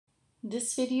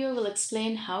This video will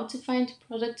explain how to find the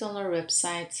product on our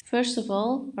website. First of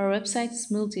all, our website is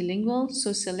multilingual,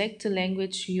 so select the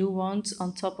language you want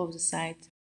on top of the site.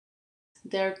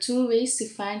 There are two ways to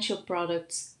find your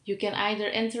product. You can either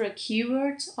enter a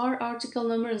keyword or article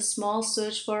number in a small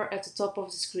search bar at the top of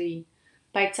the screen.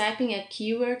 By typing a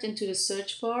keyword into the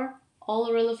search bar,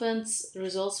 all relevant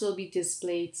results will be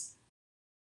displayed.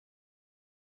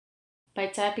 By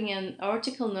typing an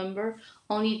article number,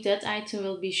 only that item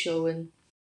will be shown.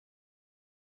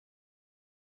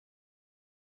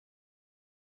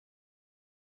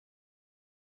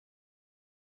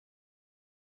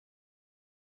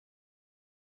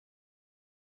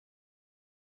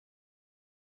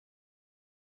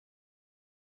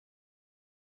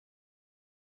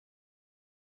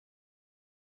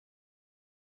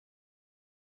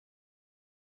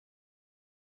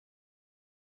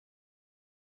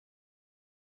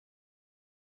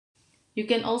 You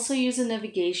can also use a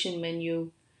navigation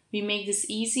menu. We make this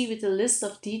easy with a list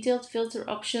of detailed filter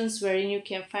options wherein you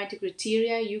can find the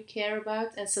criteria you care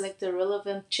about and select the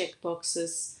relevant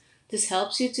checkboxes. This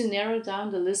helps you to narrow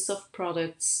down the list of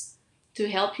products. To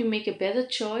help you make a better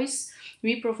choice,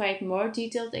 we provide more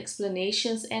detailed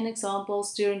explanations and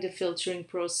examples during the filtering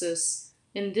process.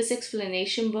 In this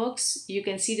explanation box, you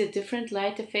can see the different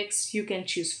light effects you can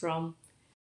choose from.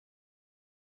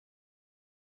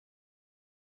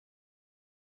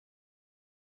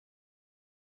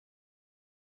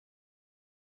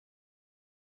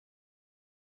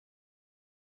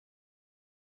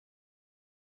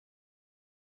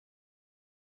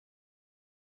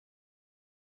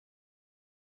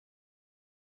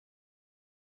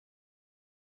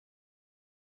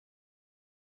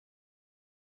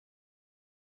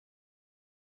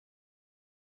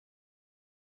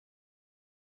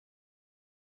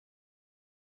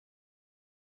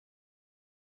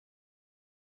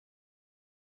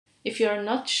 If you are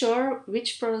not sure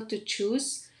which product to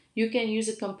choose, you can use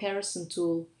a comparison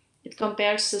tool. It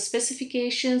compares the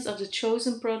specifications of the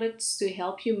chosen products to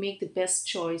help you make the best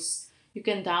choice. You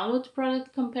can download the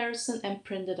product comparison and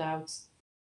print it out.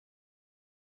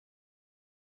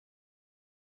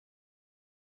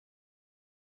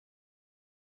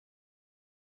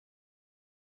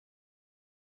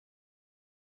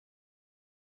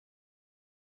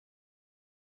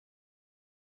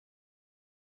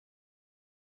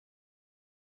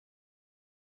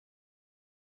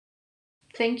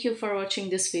 Thank you for watching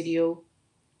this video.